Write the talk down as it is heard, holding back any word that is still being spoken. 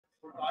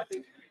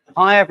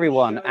Hi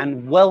everyone,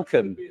 and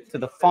welcome to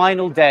the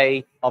final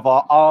day of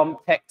our ARM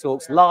Tech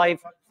Talks live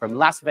from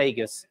Las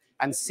Vegas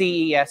and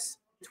CES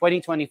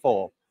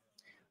 2024.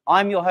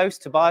 I'm your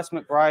host, Tobias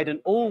McBride,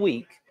 and all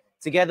week,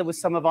 together with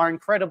some of our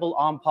incredible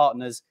ARM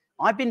partners,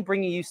 I've been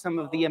bringing you some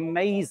of the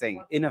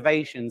amazing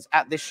innovations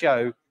at this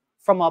show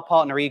from our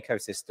partner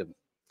ecosystem.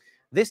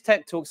 This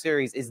Tech Talk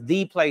series is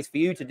the place for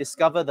you to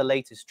discover the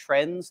latest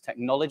trends,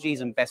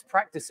 technologies, and best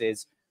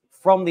practices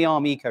from the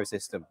ARM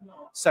ecosystem.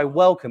 So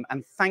welcome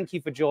and thank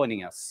you for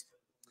joining us.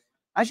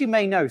 As you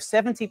may know,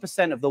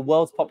 70% of the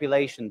world's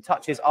population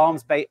touches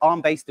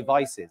ARM-based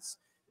devices.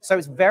 So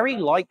it's very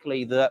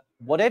likely that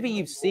whatever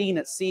you've seen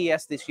at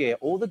CES this year,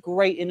 all the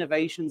great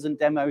innovations and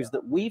demos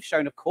that we've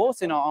shown, of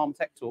course, in our ARM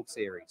Tech Talk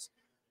series,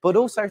 but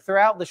also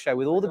throughout the show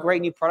with all the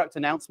great new product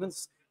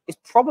announcements, is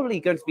probably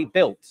going to be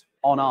built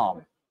on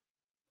ARM.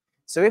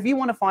 So if you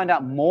want to find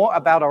out more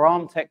about our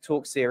ARM Tech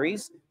Talk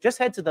series, just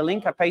head to the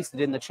link I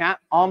pasted in the chat,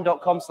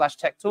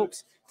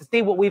 arm.com/techtalks, to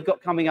see what we've got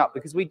coming up,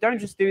 because we don't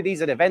just do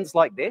these at events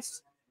like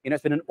this. You know,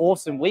 it's been an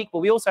awesome week, but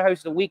we also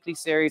host a weekly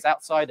series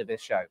outside of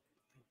this show.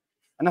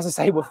 And as I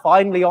say, we're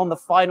finally on the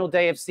final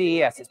day of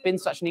CES. It's been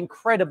such an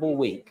incredible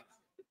week.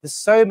 There's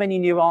so many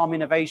new ARM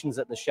innovations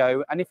at the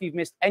show. And if you've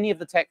missed any of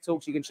the Tech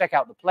Talks, you can check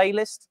out the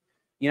playlist.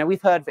 You know,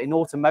 we've heard in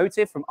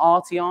automotive from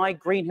RTI,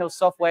 Green Hill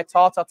Software,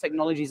 Tata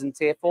Technologies, and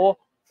Tier 4,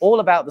 all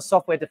about the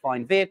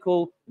software-defined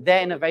vehicle,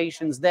 their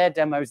innovations, their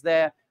demos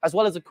there, as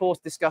well as, of course,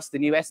 discuss the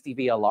new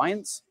SDV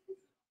Alliance.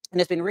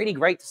 And it's been really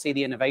great to see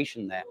the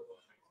innovation there.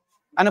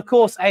 And of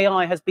course,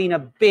 AI has been a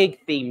big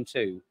theme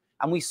too.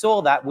 And we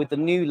saw that with the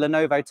new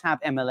Lenovo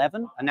Tab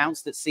M11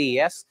 announced at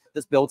CES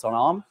that's built on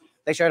ARM.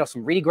 They showed us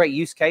some really great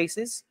use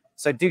cases.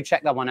 So do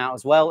check that one out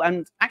as well.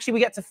 And actually, we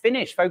get to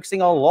finish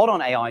focusing a lot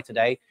on AI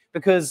today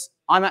because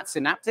I'm at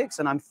Synaptics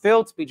and I'm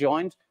thrilled to be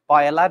joined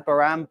by Elad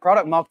Baram,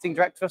 Product Marketing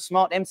Director of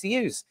Smart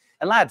MCUs.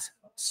 Elad,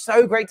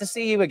 so great to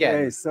see you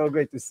again. Hey, so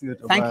great to see you,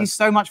 Tobias. Thank you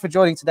so much for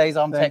joining today's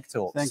ARM Tech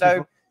Talk.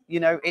 You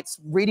know, it's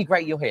really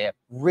great you're here.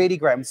 Really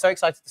great. I'm so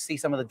excited to see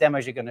some of the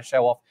demos you're going to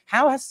show off.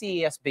 How has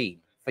CES been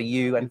for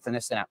you and for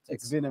Synaptics?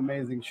 It's been an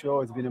amazing show.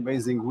 It's been an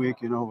amazing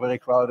week, you know, very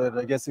crowded.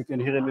 I guess you can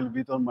hear a little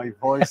bit on my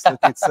voice that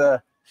it's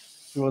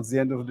towards the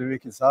end of the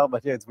week it's hard,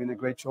 but yeah, it's been a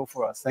great show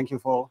for us. Thank you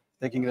for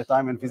taking the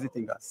time and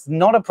visiting us.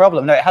 Not a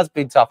problem. No, it has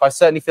been tough. I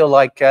certainly feel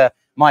like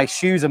my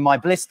shoes and my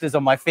blisters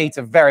on my feet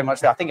are very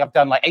much there. I think I've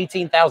done like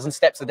 18,000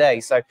 steps a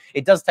day. So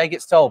it does take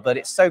its toll, but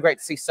it's so great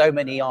to see so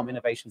many ARM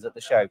innovations at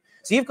the show.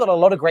 So you've got a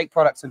lot of great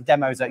products and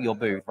demos at your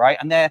booth, right?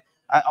 And they're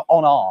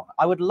on ARM.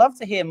 I would love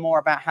to hear more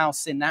about how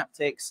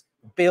Synaptics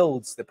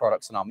builds the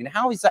products on ARM. You know,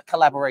 how is that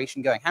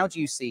collaboration going? How do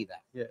you see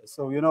that? Yeah,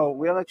 so, you know,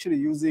 we are actually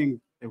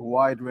using a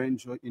wide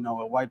range in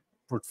our wide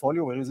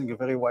portfolio. We're using a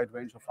very wide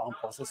range of ARM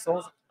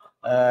processors.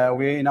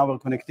 In our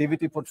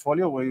connectivity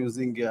portfolio, we're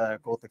using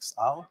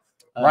Cortex-R.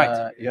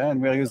 Right. Yeah,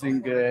 and we're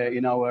using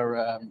in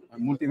our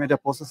multimedia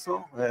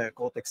processor,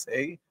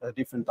 Cortex-A,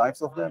 different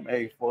types of them,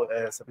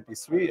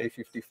 A73,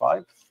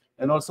 A55.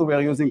 And also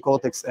we're using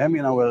Cortex-M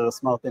in our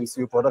Smart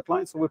MCU product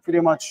line. So we pretty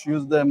much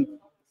use them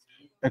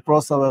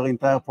across our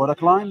entire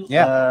product line.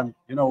 Yeah.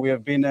 You know, we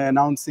have been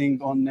announcing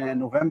on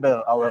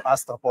November our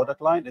Astra product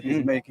line that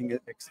is making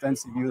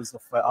extensive use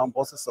of ARM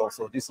processor.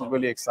 So this is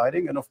really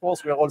exciting. And of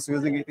course, we're also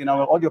using it in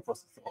our audio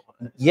processor.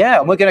 Yeah,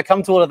 and we're going to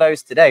come to all of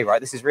those today,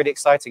 right? This is really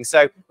exciting.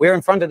 So we're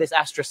in front of this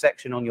Astra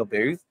section on your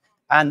booth.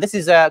 And this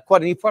is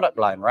quite a new product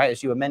line, right,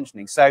 as you were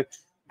mentioning. So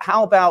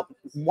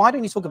why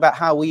don't you talk about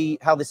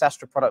how this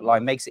Astra product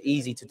line makes it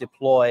easy to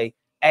deploy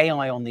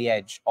AI on the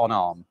edge on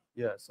ARM?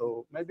 Yeah,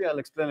 so maybe I'll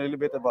explain a little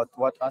bit about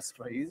what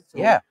Astra is. So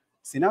yeah.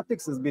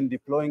 Synaptics has been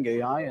deploying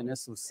AI and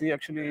SoC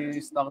actually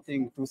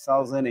starting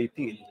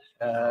 2018,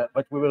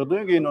 but we were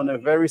doing it on a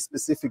very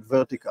specific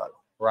vertical.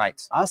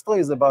 Right. Astra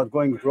is about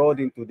going broad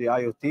into the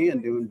IoT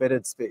and the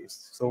embedded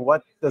space. So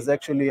what does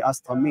actually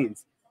Astra mean?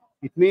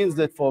 It means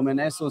that from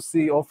an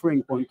SoC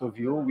offering point of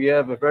view, we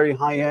have a very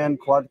high-end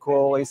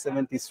quad-core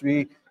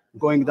A73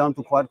 going down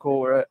to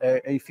quad-core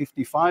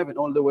A55 and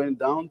all the way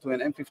down to an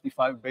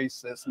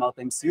M55-based smart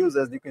MCUs.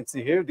 As you can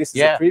see here, this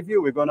is a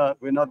preview.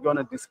 We're not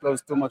gonna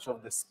disclose too much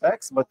of the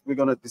specs, but we're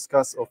gonna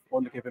discuss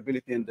on the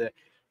capability and the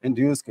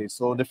use case.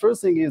 So the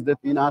first thing is that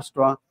in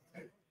Astra,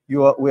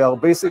 we are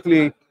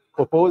basically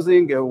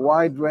proposing a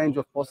wide range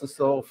of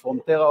processor from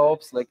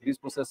teraops, like this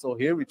processor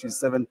here, which is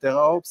 7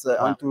 teraops,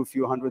 onto a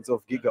few hundreds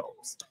of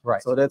gigaops.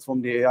 Right. So that's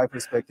from the AI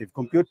perspective.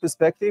 Compute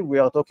perspective, we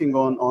are talking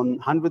on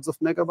hundreds of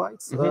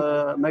megabytes,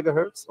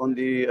 megahertz on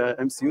the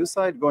MCU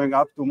side, going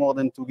up to more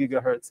than 2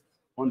 gigahertz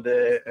on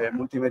the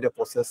multimedia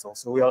processor.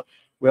 So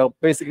we are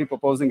basically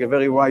proposing a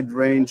very wide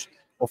range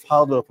of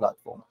hardware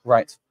platform.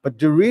 Right. But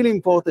the really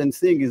important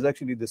thing is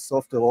actually the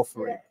software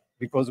offering,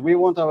 because we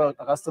want our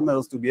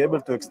customers to be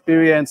able to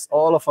experience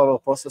all of our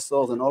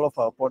processors and all of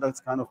our products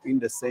kind of in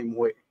the same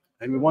way.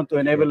 And we want to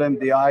enable them,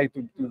 the AI,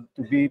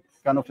 to be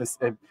kind of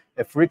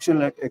a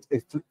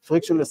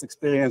frictionless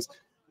experience,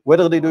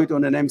 whether they do it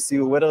on an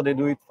MCU, whether they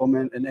do it from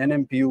an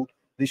NMPU.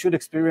 they should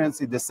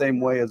experience it the same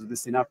way as the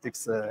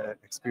Synaptics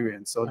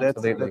experience. So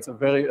that's a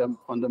very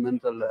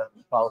fundamental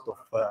part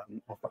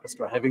of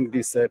Astra, having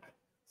this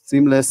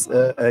seamless,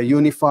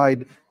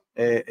 unified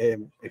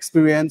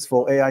experience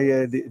for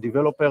AI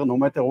developer, no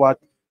matter what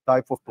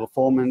type of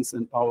performance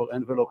and power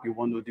envelope you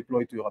want to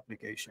deploy to your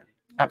application.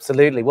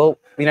 Absolutely. Well,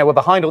 you know,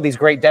 we're behind all these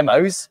great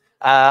demos.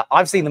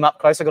 I've seen them up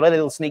close. I got a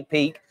little sneak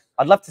peek.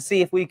 I'd love to see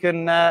if we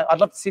can. I'd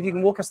love to see if you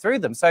can walk us through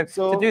them. So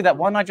to do that,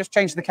 why don't I just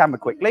change the camera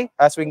quickly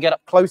so we can get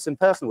up close and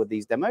personal with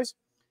these demos.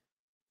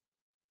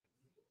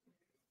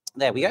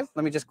 There we go.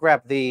 Let me just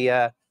grab the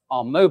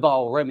our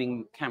mobile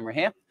roaming camera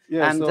here.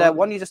 Yeah, and why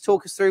don't you just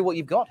talk us through what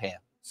you've got here?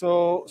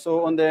 So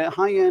on the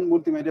high-end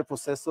multimedia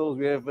processors,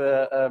 we have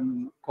a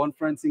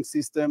conferencing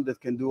system that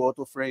can do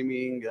auto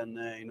framing and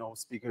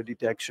speaker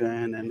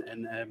detection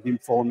and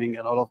beamforming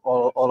and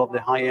all of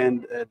the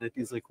high-end that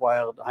is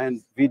required,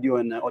 high-end video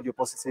and audio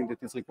processing that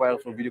is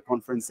required for video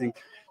conferencing.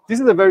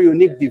 This is a very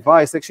unique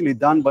device, actually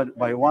done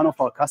by one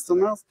of our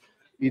customers.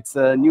 It's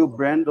a new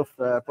brand of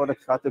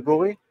product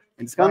category.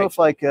 It's kind of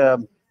like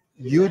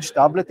huge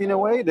tablet in a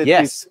way that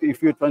is,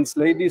 if you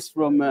translate this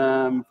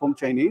from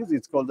Chinese,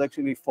 it's called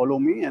actually Follow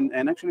Me,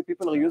 and actually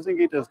people are using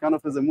it as kind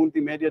of as a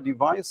multimedia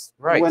device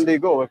when they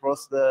go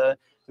across the.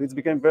 So it's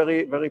become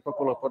very, very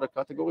popular product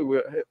category.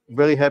 We're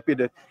very happy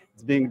that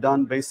it's being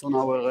done based on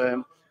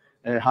our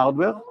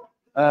hardware.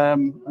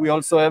 We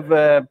also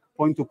have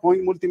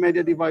point-to-point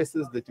multimedia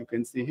devices that you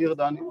can see here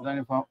done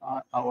in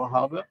our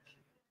hardware.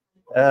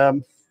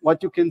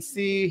 What you can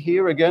see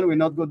here, again, we're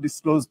not going to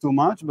disclose too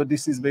much, but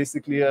this is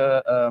basically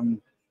a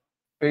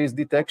face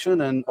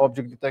detection and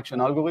object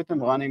detection algorithm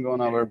running on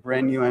our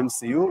brand new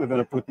MCU. We're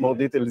going to put more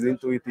details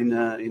into it in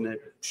a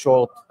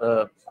short,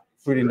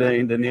 in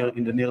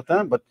the near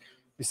term. But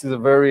this is a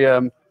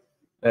very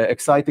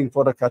exciting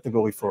product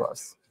category for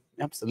us.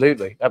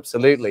 Absolutely,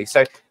 absolutely.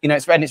 So,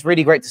 it's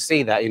really great to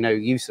see that,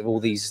 use of all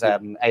these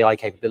AI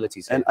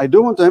capabilities. And I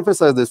do want to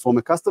emphasize this from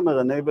a customer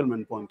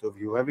enablement point of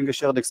view, having a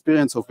shared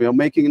experience of we are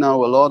making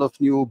now a lot of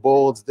new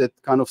boards that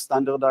kind of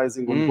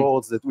standardizing on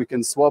boards that we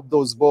can swap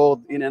those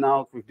boards in and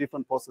out with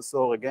different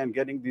processor, again,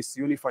 getting this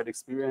unified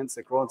experience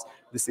across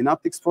the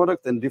Synaptics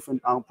product and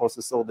different ARM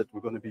processor that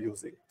we're going to be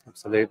using.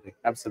 Absolutely,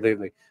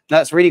 absolutely.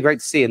 That's really great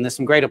to see. And there's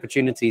some great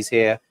opportunities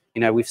here.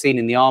 We've seen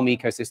in the ARM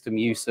ecosystem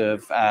use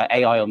of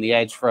AI on the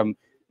edge from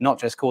not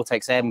just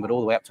Cortex-M, but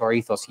all the way up to our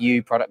Ethos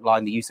U product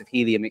line, the use of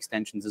Helium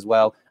extensions as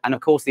well. And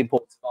of course, the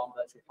importance of ARM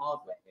virtual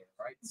hardware here,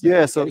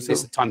 right? So this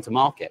is time to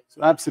market.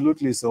 So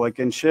absolutely. So I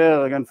can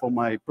share, again, from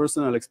my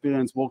personal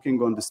experience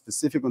working on the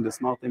specific on the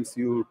Smart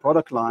MCU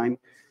product line,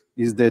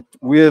 is that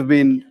we have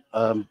been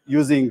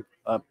using,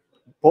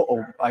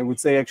 I would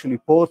say actually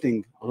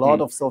porting a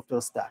lot of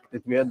software stack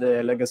that we had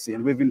the legacy.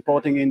 And we've been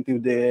porting into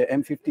the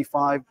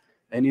M55,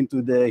 and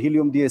into the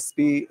Helium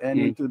DSP and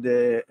into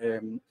the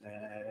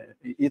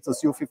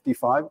Ethos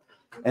U55,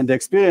 and the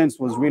experience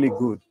was really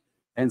good.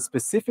 And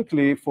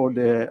specifically for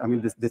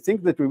the thing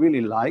that we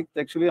really liked,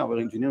 actually, our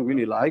engineer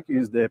really liked,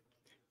 is the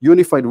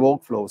unified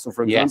workflow. So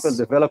for example,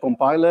 the Vela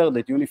compiler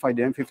that unified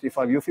the M55,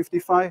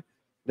 U55,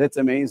 that's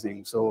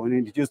amazing. So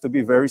it used to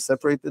be very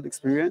separated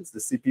experience, the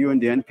CPU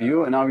and the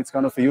NPU, and now it's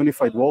kind of a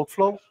unified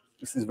workflow.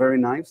 This is very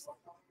nice.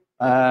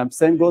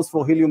 Same goes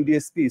for Helium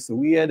DSP. So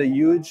we had a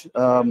huge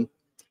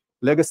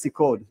legacy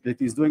code that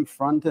is doing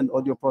front-end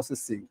audio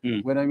processing.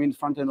 When I mean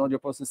front-end audio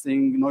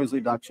processing, noise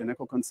reduction,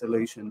 echo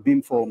cancellation,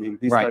 beamforming,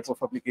 this type of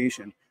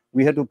application.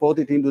 We had to port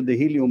it into the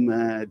Helium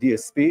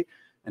DSP,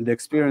 and the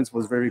experience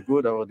was very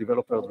good. Our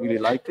developers really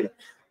liked it.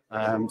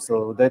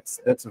 So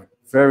that's a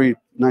very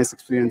nice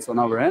experience on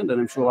our end,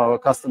 and I'm sure our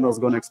customers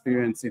are going to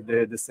experience it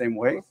the same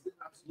way.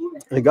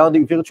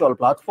 Regarding virtual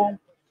platform,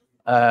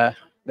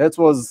 that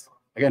was,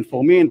 again,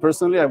 for me and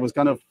personally, I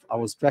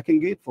was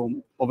tracking it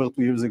from over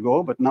 2 years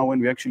ago, but now when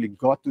we actually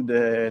got to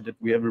that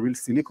we have a real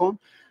silicon,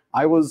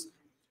 I was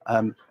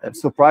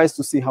surprised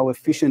to see how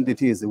efficient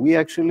it is. We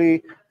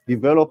actually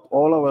developed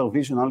all our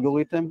vision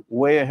algorithm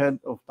way ahead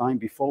of time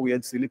before we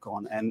had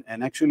silicon.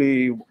 And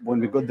actually, when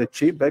we got the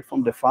chip back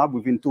from the fab,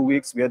 within 2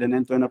 weeks, we had an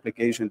end-to-end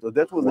application. So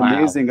that was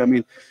amazing. I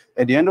mean,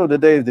 at the end of the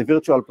day, the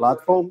virtual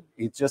platform,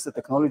 it's just a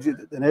technology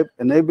that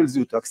enables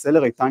you to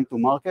accelerate time to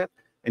market.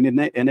 And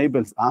it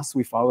enables us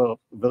with our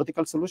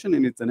vertical solution,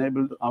 and it's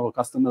enabled our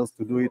customers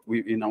to do it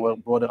in our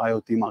broader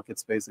IoT market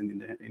space and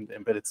in the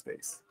embedded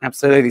space.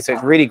 Absolutely. So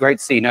it's really great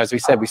to see. As we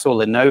said, we saw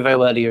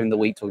Lenovo earlier in the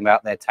week talking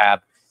about their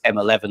Tab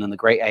M11 and the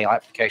great AI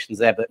applications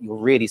there, but you're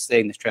really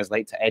seeing this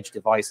translate to edge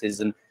devices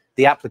and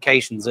the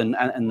applications and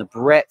the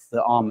breadth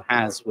that ARM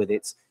has with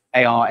its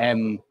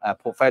ARM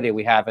portfolio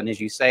we have. And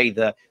as you say,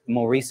 the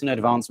more recent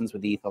advancements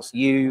with the Ethos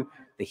U,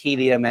 the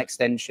Helium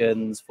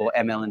extensions for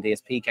ML and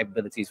DSP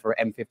capabilities for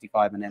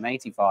M55 and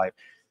M85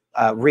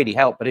 really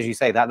help. But as you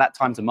say, that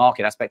time to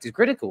market aspect is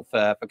critical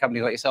for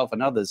companies like yourself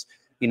and others.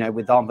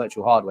 with ARM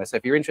virtual hardware. So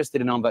if you're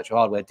interested in ARM virtual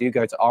hardware, do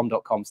go to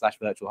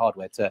arm.com/virtual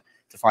hardware to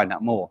find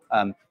out more.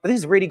 But this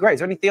is really great. Is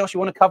there anything else you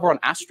want to cover on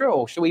Astra,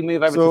 or should we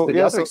move over to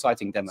the other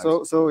exciting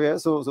demos? So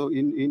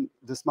in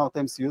the smart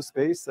MCU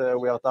space,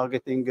 we are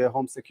targeting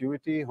home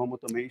security, home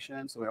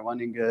automation. So we're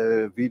running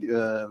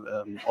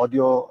video,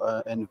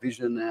 audio and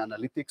vision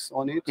analytics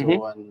on it.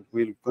 So, and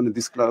we're going to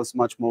disclose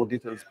much more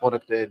details,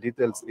 product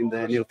details in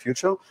the near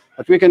future.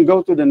 But we can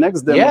go to the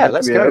next demo. Yeah,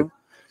 let's go.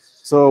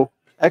 So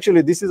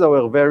actually, this is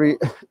our very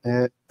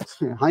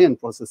high-end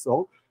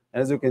processor,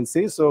 as you can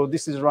see. So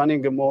this is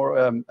running a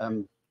more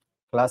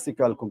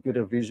classical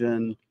computer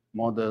vision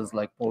models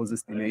like pose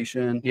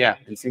estimation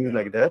and things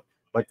like that.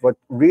 But what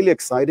really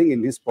exciting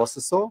in this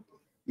processor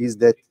is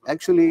that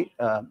actually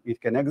it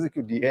can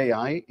execute the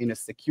AI in a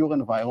secure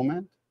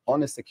environment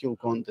on a secure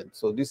content.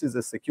 So this is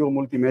a secure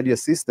multimedia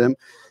system.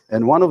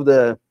 And one of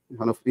the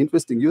kind of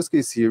interesting use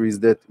case here is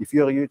that if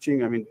you are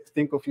using, I mean,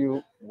 think of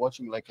you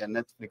watching like a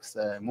Netflix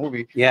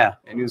movie,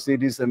 and you see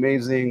this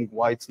amazing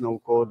white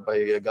snow code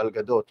by Gal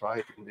Gadot,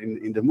 right,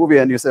 in the movie,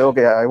 and you say,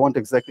 okay, I want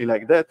exactly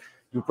like that.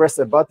 You press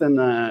a button,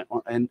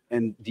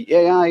 and the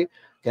AI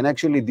can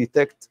actually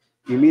detect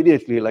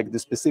immediately like the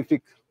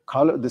specific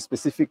color, the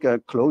specific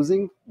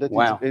clothing that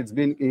it's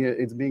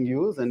being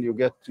used, and you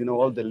get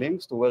all the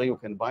links to where you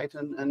can buy it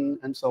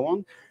and so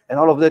on. And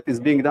all of that is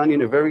being done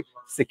in a very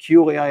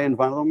secure AI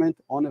environment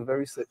on a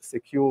very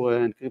secure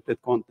encrypted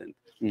content.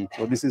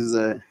 So this is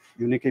a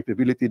unique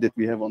capability that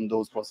we have on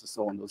those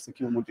processors, on those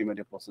secure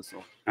multimedia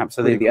processors.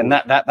 Absolutely, cool. And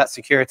that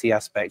security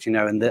aspect,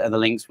 and the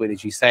links with,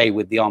 as you say,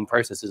 with the ARM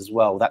processors as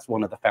well. That's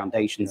one of the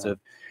foundations of,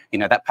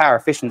 that power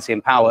efficiency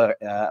and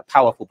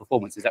powerful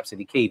performance is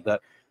absolutely key.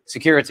 But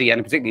security,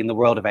 and particularly in the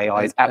world of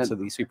AI, is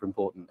absolutely super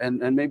important.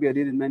 And maybe I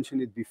didn't mention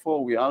it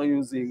before. We are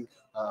using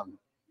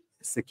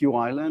Secure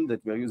Island,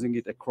 that we're using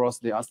it across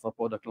the Astra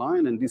product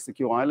line, and this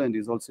Secure Island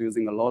is also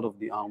using a lot of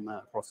the ARM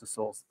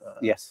processors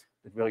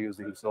that we're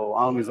using. So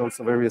ARM is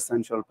also a very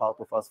essential part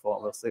of us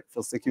for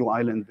Secure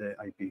Island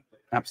IP.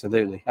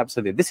 Absolutely,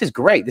 absolutely. This is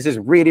great. This is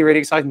really, really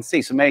exciting to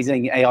see some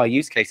amazing AI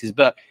use cases,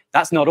 but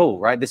that's not all,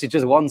 right? This is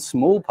just one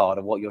small part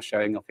of what you're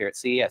showing off here at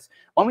CES.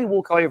 Why don't we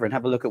walk over and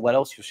have a look at what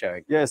else you're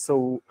showing? Yeah,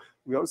 so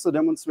we're also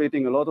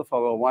demonstrating a lot of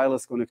our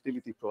wireless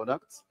connectivity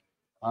products.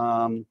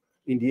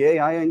 In the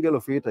AI angle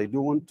of it, I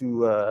do want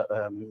to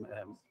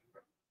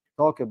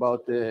talk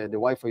about the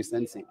Wi-Fi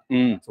sensing.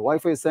 So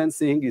Wi-Fi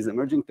sensing is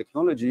emerging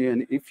technology,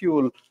 and if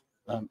you'll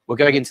we're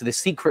going into the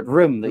secret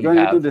room that we're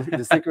going into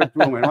the secret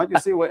room, and what you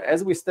see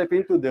as we step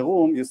into the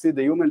room, you see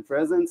the human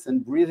presence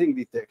and breathing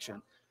detection.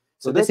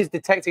 So this is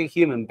detecting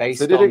human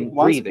based on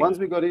breathing. Once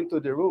we got into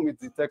the room, it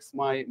detects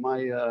my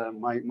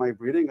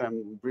breathing.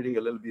 I'm breathing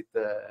a little bit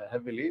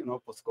heavily,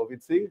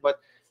 post-COVID thing. But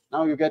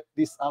now you get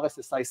this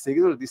RSSI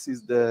signal. This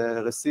is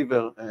the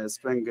receiver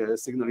strength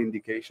signal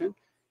indication.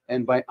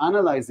 And by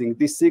analyzing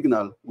this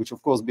signal, which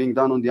of course being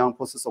done on the ARM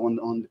processor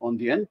on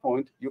the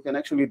endpoint, you can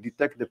actually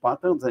detect the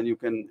patterns, and you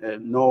can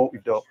know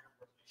if the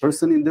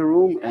person in the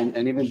room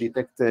and even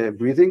detect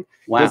breathing.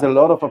 There's a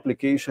lot of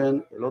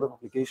application.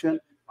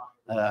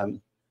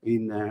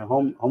 In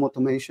home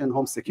automation,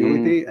 home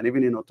security, and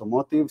even in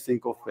automotive.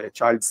 Think of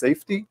child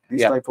safety,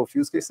 these type of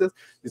use cases.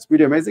 It's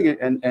pretty amazing.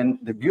 And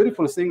the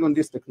beautiful thing on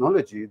this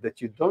technology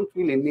that you don't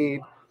really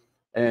need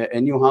a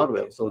new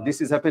hardware. So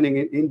this is happening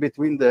in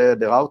between the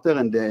router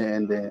and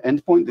the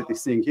endpoint that is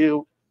seeing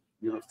here.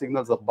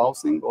 Signals are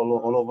bouncing all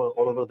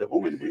over the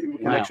room, and we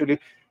can actually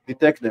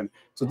detect them.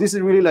 So this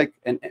is really like,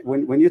 and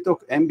when you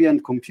talk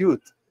ambient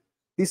compute,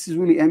 this is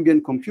really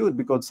ambient compute,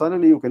 because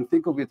suddenly you can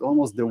think of it,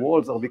 almost the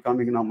walls are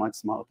becoming now much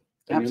smarter.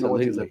 And you know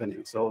what is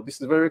happening. So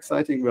this is very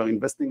exciting. We are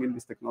investing in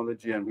this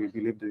technology, and we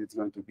believe that it's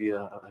going to be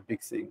a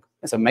big thing.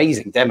 It's an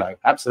amazing demo.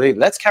 Absolutely.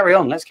 Let's carry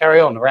on. Let's carry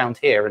on around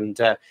here and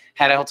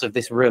head out of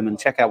this room and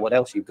check out what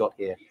else you've got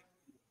here.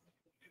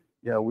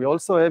 Yeah, we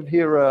also have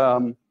here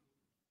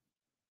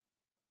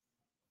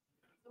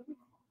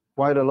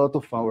quite a lot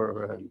of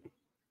our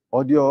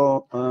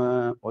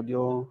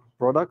audio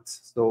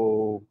products.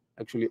 So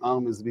actually,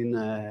 ARM has been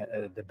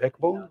the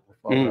backbone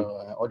of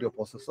our audio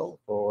processor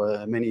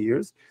for many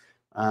years.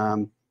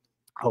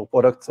 Our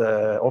product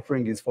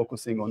offering is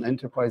focusing on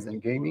enterprise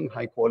and gaming,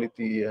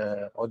 high-quality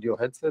audio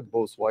headset,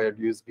 both wired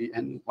USB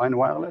and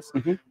wireless.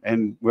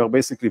 And we're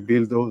basically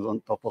build those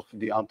on top of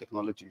the ARM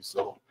technology.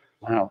 So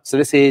wow. So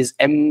this is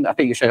I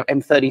think you showed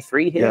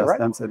M33 here, right?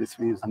 Yes,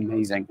 M33 is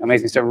amazing.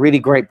 Amazing. So really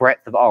great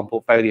breadth of ARM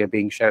portfolio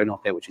being shown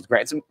off here, which is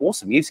great. Some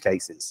awesome use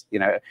cases.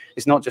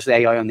 It's not just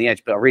AI on the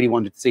edge, but I really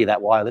wanted to see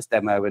that wireless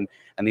demo and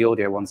the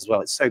audio ones as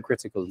well. It's so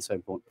critical and so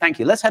important. Thank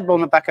you. Let's head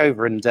on back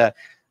over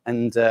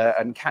and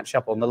catch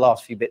up on the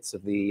last few bits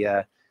of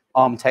the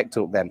ARM Tech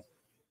Talk then.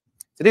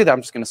 To do that,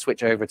 I'm just going to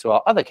switch over to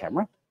our other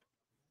camera.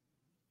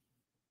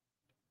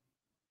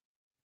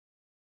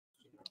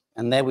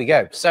 And there we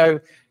go. So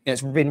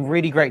it's been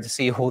really great to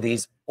see all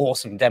these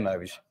awesome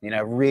demos.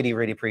 Really,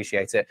 really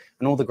appreciate it.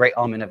 And all the great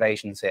ARM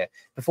innovations here.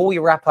 Before we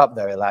wrap up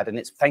though, Elad, and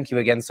thank you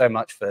again so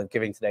much for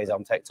giving today's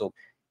ARM Tech Talk.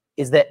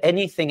 Is there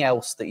anything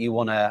else that you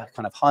want to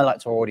kind of highlight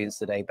to our audience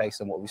today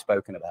based on what we've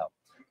spoken about?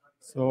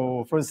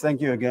 So first, thank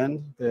you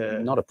again.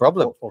 Not a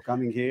problem. For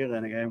coming here.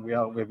 And again,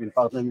 we've been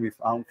partnering with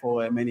ARM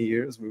for many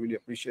years. We really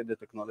appreciate the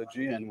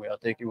technology, and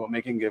we're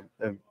making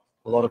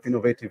a lot of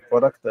innovative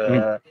product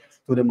to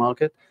the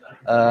market.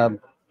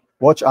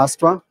 Watch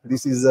Astra.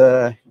 This is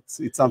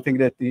it's something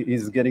that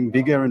is getting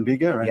bigger and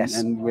bigger, and, Yes.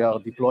 and we are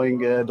deploying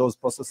those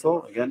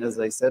processors again, as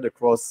I said,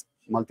 across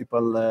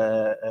multiple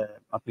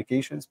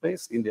application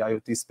space in the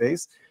IoT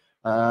space.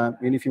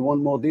 And if you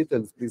want more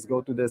details, please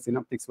go to the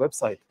Synaptics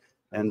website.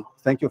 And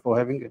thank you for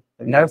having it.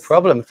 No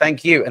problem.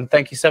 Thank you. And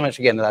thank you so much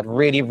again. I'd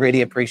really,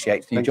 really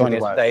appreciate you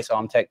joining us today. So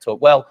I'm Tech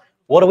Talk. Well,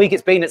 what a week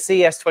it's been at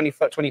CES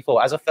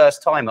 2024. As a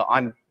first timer,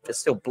 I'm just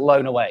still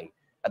blown away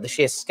at the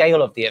sheer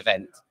scale of the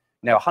event.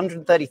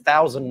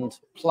 130,000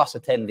 plus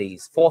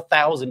attendees,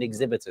 4,000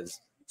 exhibitors.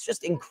 It's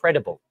just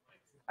incredible.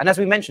 And as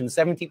we mentioned,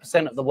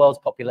 70% of the world's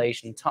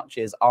population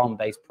touches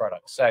ARM-based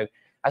products. So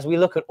as we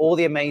look at all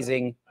the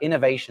amazing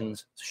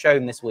innovations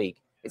shown this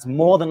week, it's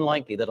more than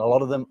likely that a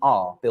lot of them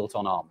are built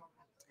on ARM.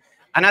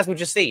 And as we've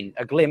just seen,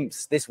 a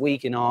glimpse this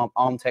week in our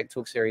ARM Tech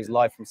Talk series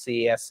live from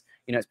CES,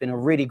 it's been a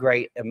really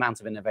great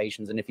amount of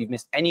innovations. And if you've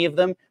missed any of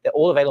them, they're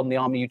all available on the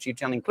ARM YouTube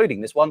channel, including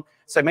this one.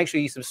 So make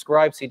sure you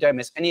subscribe so you don't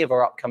miss any of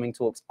our upcoming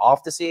talks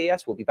after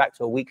CES. We'll be back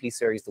to a weekly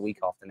series the week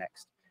after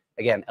next.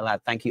 Again,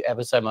 Elad, thank you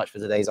ever so much for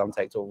today's ARM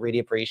Tech Talk. Really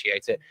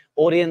appreciate it.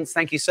 Audience,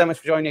 thank you so much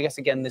for joining us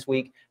again this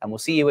week. And we'll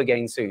see you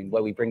again soon,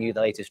 where we bring you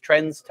the latest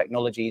trends,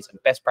 technologies,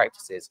 and best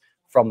practices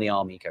from the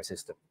ARM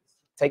ecosystem.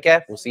 Take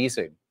care. We'll see you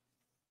soon.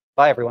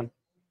 Bye, everyone.